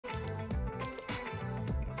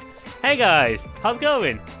Hey guys, how's it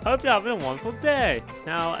going? Hope you're having a wonderful day.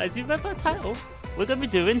 Now, as you've read by the title, we're going to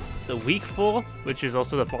be doing the week 4, which is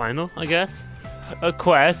also the final, I guess, a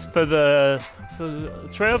quest for the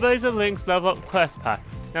TrailBlazer Lynx level up quest pack.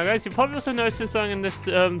 Now guys, you probably also noticed something in this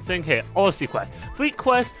thing here, Odyssey quest. Complete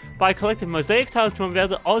quest by collecting mosaic tiles to unveil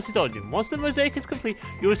the Odyssey's origin. Once the mosaic is complete,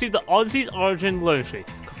 you'll receive the Odyssey's origin loan tree.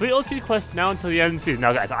 Complete Odyssey quest now until the end of the season.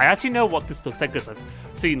 Now guys, I actually know what this looks like because I've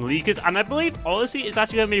seen leakers, and I believe Odyssey is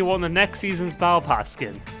actually going to be one of the next season's Battle Pass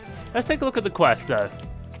skins. Let's take a look at the quest though.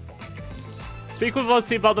 Speak with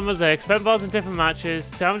Odyssey about the mosaic, spend bars in different matches,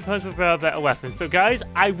 damage points with rare better weapons. So guys,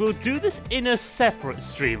 I will do this in a separate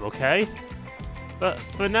stream, okay? But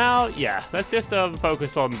for now, yeah, let's just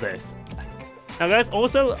focus on this. Now guys,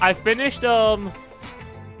 also, I finished getting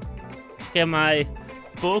my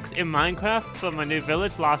books in Minecraft for my new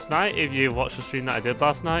village last night, if you watched the stream that I did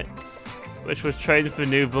last night, which was trading for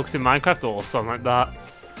new books in Minecraft or something like that.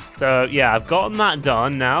 So yeah, I've gotten that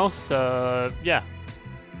done now, so yeah.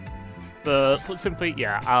 But put simply,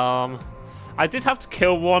 yeah, I did have to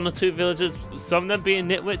kill 1 or 2 villagers, some of them being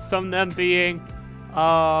nitwits, some of them being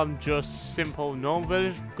just simple normal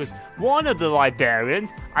villagers, because one of the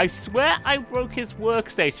librarians, I swear I broke his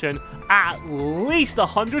workstation at least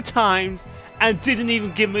 100 times and didn't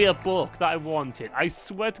even give me a book that I wanted. I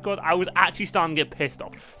swear to God, I was actually starting to get pissed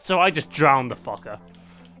off, so I just drowned the fucker.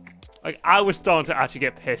 Like, I was starting to actually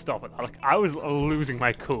get pissed off at that. Like, I was losing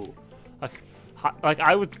my cool. Like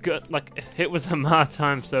I was good, like, it was a mad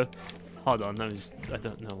time, so, hold on, let me just, I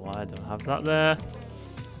don't know why I don't have that there.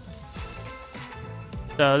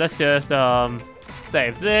 So, let's just,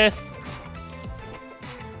 save this.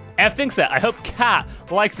 Everything's set. I hope Cat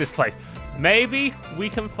likes this place. Maybe we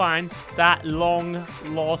can find that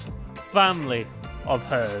long-lost family of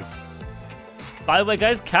hers. By the way,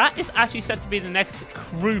 guys, Cat is actually set to be the next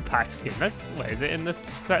crew pack skin. Wait, is it in this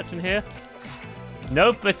section here?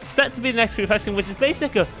 Nope, but it's set to be the next crew pack skin, which is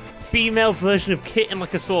basically a female version of Kit in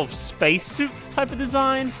like a sort of spacesuit type of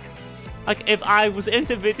design. Like, if I was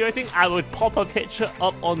into video editing, I would pop a picture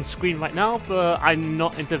up on screen right now, but I'm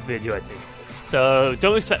not into video editing. So,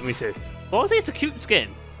 don't expect me to. But honestly, it's a cute skin.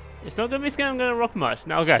 It's not going to be a skin I'm going to rock much.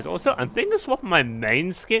 Now, guys, also, I'm thinking of swapping my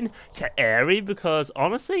main skin to Airy, because,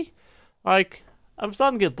 honestly, like, I'm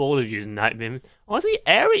starting to get bored of using Nightbeam. Honestly,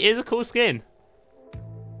 Airy is a cool skin.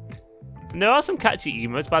 And there are some catchy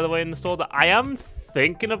emotes, by the way, in the store that I am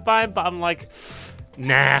thinking of buying, but I'm like,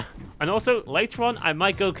 nah. And also, later on, I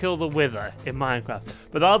might go kill the Wither in Minecraft,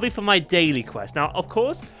 but that'll be for my daily quest. Now, of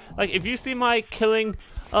course, like, if you see my killing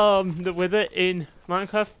the Wither in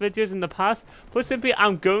Minecraft videos in the past, put simply,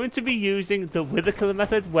 I'm going to be using the Wither killer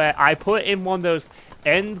method, where I put in one of those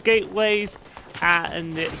end gateways,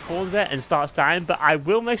 and it spawns there and starts dying, but I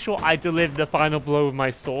will make sure I deliver the final blow with my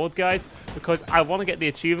sword, guys, because I want to get the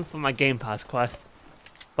achievement for my Game Pass quest.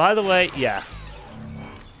 By the way, yeah.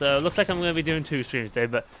 So, it looks like I'm going to be doing 2 streams today,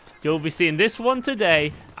 but you'll be seeing this one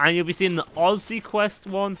today, and you'll be seeing the Odyssey quest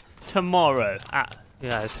one tomorrow.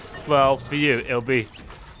 Yeah, well, for you, it'll be,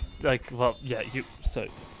 like, well, yeah, so,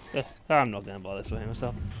 I'm not going to bother explaining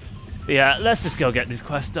myself. But yeah, let's just go get this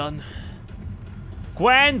quest done.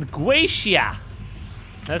 Grand Glacia!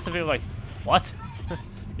 That's some people like, what?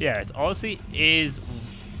 Yeah, it's Odyssey is,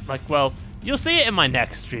 like, well, you'll see it in my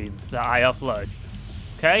next stream that I upload.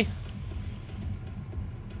 Okay?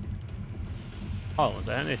 Oh, was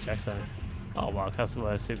that? I need to check something. Oh, wow,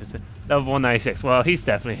 customer super level 196. Well, he's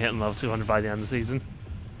definitely hitting level 200 by the end of the season.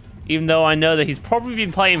 Even though I know that he's probably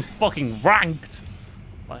been playing fucking ranked.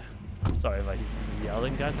 Like, sorry if I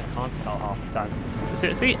yelling, guys. I can't tell half the time.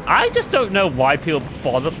 See, I just don't know why people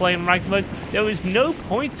bother playing ranked mode. There is no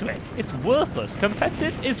point to it. It's worthless.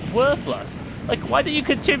 Competitive is worthless. Like, why don't you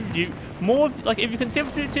contribute more? Like, if you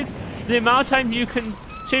contributed the amount of time you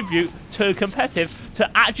contribute to competitive to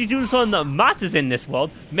actually do something that matters in this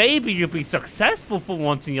world, maybe you'll be successful for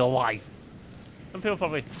once in your life. Some people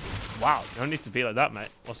probably, wow, you don't need to be like that, mate.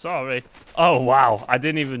 Well, sorry. Oh, wow. I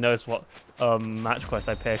didn't even notice what match quest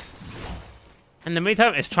I picked. In the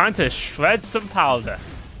meantime, it's trying to shred some powder.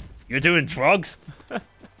 You're doing drugs?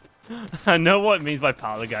 I know what it means by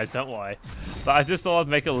powder, guys, don't worry. But I just thought I'd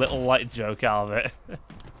make a little light joke out of it.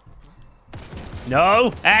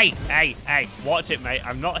 No! Hey! Hey! Hey! Watch it, mate.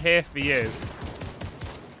 I'm not here for you.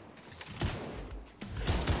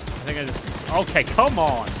 I think I just... Okay, come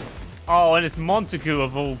on! Oh, and it's Montague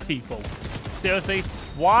of all people. Seriously?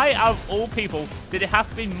 Why, out of all people, did it have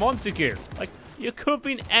to be Montague? Like, you could have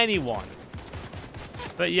been anyone.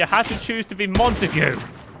 But you had to choose to be Montague.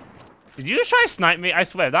 Did you just try to snipe me? I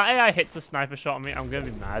swear, if that AI hits a sniper shot on me, I'm gonna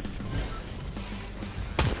be mad.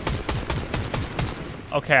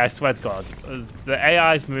 Okay, I swear to God. The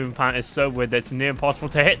AI's movement pattern is so weird that it's near impossible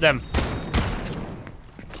to hit them.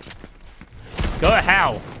 Go to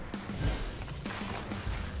hell.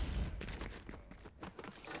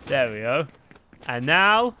 There we go. And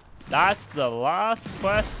now, that's the last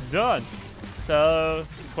quest done. So,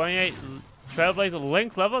 28 TrailBlazer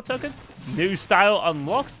Lynx level token. New style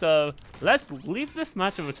unlocked. So, let's leave this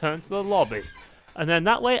match and return to the lobby. And then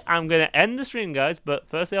that way, I'm going to end the stream, guys. But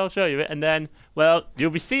firstly, I'll show you it. And then, well,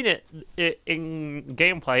 you'll be seeing it in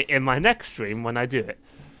gameplay in my next stream when I do it.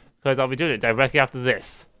 Because I'll be doing it directly after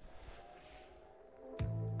this.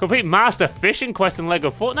 Complete Master Fishing Quest in LEGO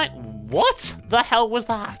Fortnite? What the hell was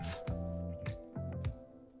that?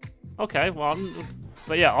 Okay, well,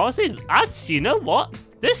 but yeah, honestly, actually, you know what?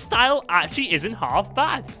 This style actually isn't half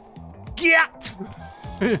bad. Get!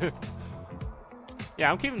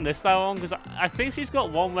 Yeah, I'm keeping this style on because I think she's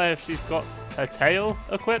got one where she's got her tail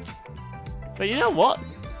equipped. But you know what?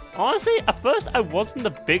 Honestly, at first I wasn't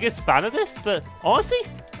the biggest fan of this, but honestly,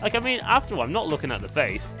 like, I mean, after all, I'm not looking at the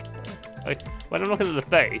face. Like, when I'm looking at the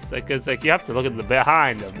face, because like, you have to look at the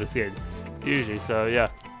behind of the skin, usually, so yeah.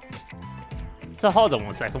 So hold on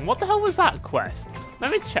one second, what the hell was that quest?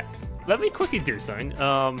 Let me check. Let me quickly do something.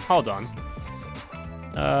 Hold on.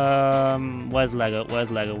 Where's Lego? Where's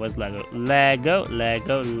Lego? Where's Lego? Lego,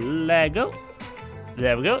 Lego, Lego.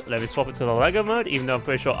 There we go. Let me swap it to the Lego mode, even though I'm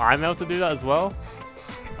pretty sure I'm able to do that as well.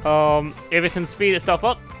 If it can speed itself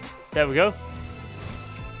up. There we go.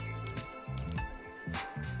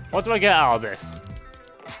 What do I get out of this?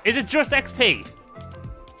 Is it just XP?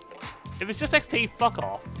 If it's just XP, fuck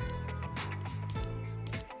off.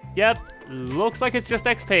 Yep, looks like it's just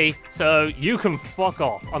XP, so you can fuck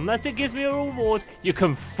off. Unless it gives me a reward, you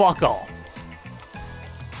can fuck off.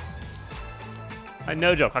 Like,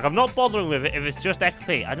 no joke. Like, I'm not bothering with it if it's just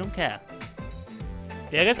XP. I don't care.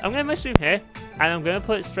 Yeah, guys, I'm going to end my stream here, and I'm going to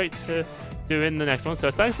put it straight to doing the next one.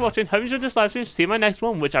 So thanks for watching. Hope you enjoyed this live stream. See you in my next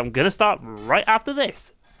one, which I'm going to start right after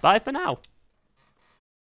this. Bye for now.